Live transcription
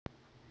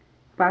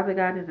Father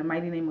God, in the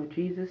mighty name of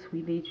Jesus,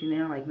 we need you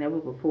now like never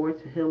before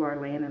to heal our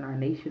land and our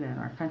nation and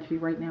our country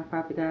right now,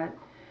 Father God.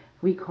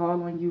 We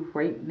call on you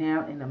right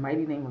now in the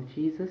mighty name of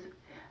Jesus.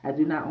 I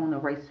do not own the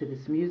rights to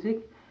this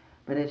music,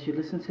 but as you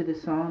listen to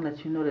this song,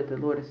 let you know that the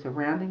Lord is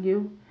surrounding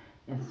you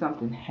and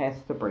something has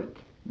to break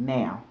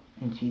now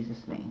in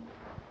Jesus' name.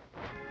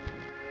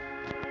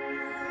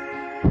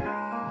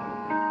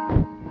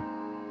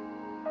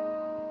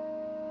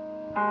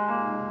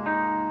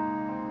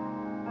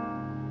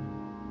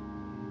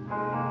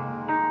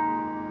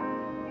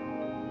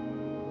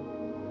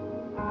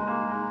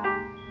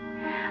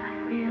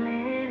 Feel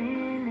it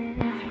in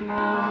this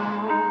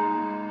room.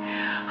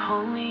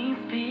 Holy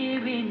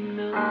Spirit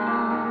move.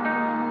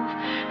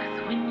 'Cause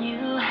when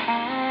you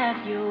have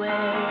your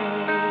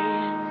way,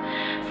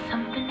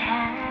 something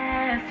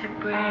has to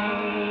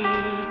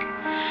break.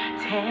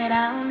 Tear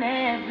down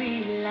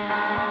every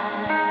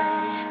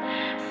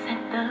lie.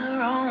 Set the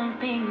wrong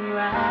thing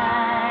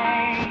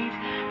right.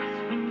 'Cause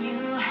when you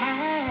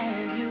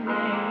have your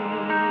way,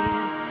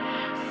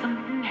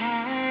 something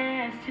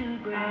has to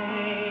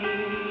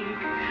break.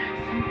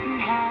 Something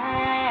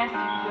has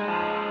to break.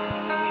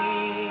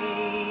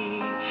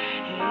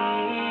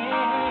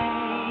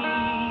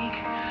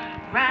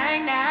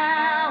 Right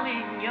now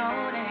in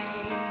your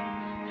name,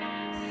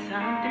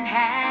 something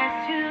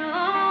has to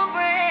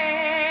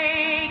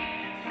break.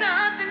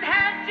 Something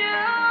has to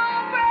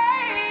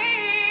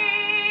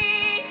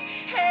break.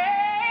 Hey,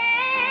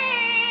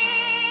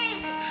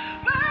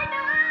 right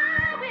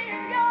now in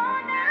your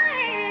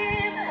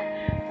name,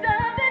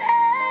 something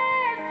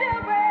has to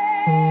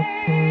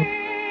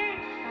break.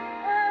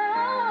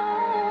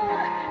 Oh,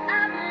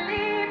 I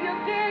believe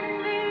you'll get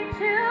me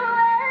to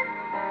it.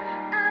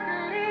 I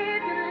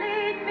believe you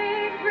lead me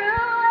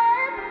through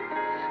it.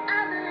 I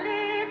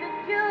believe that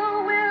you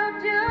will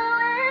do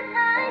it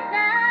right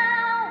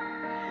now.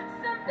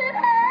 Something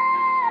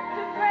has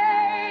to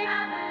break.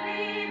 I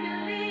believe you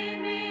lead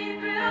me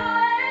through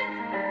it.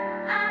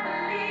 I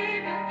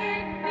believe you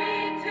get me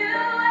to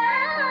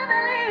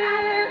it. I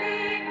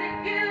believe that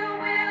you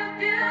will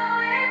do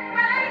it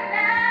right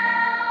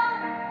now.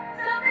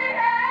 Something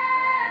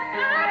has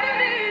to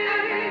break. I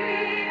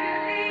believe you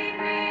lead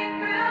me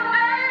through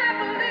it. I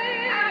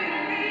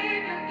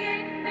believe you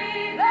get me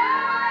through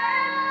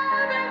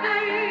it. I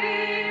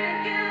believe that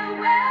you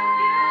will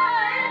do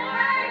it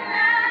right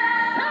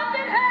now.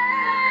 Something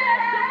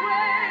has to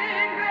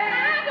break.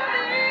 I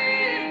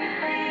believe you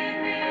lead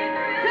me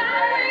through it.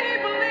 God, we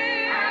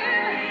believe. I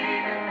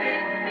believe you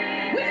get me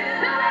through it. We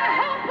set our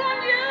hope on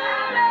you,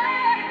 Lord. I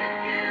believe that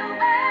you will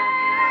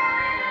do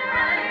it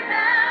right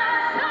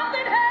now.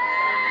 Something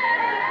has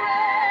to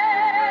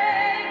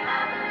break.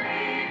 I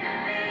believe you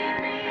lead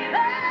me through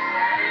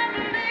it. I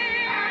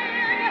believe.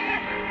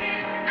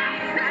 I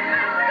set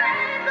my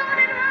faith on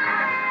it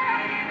right now.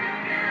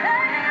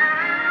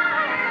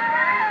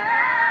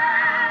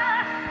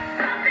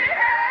 Something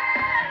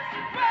has to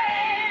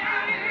break. I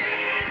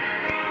believe.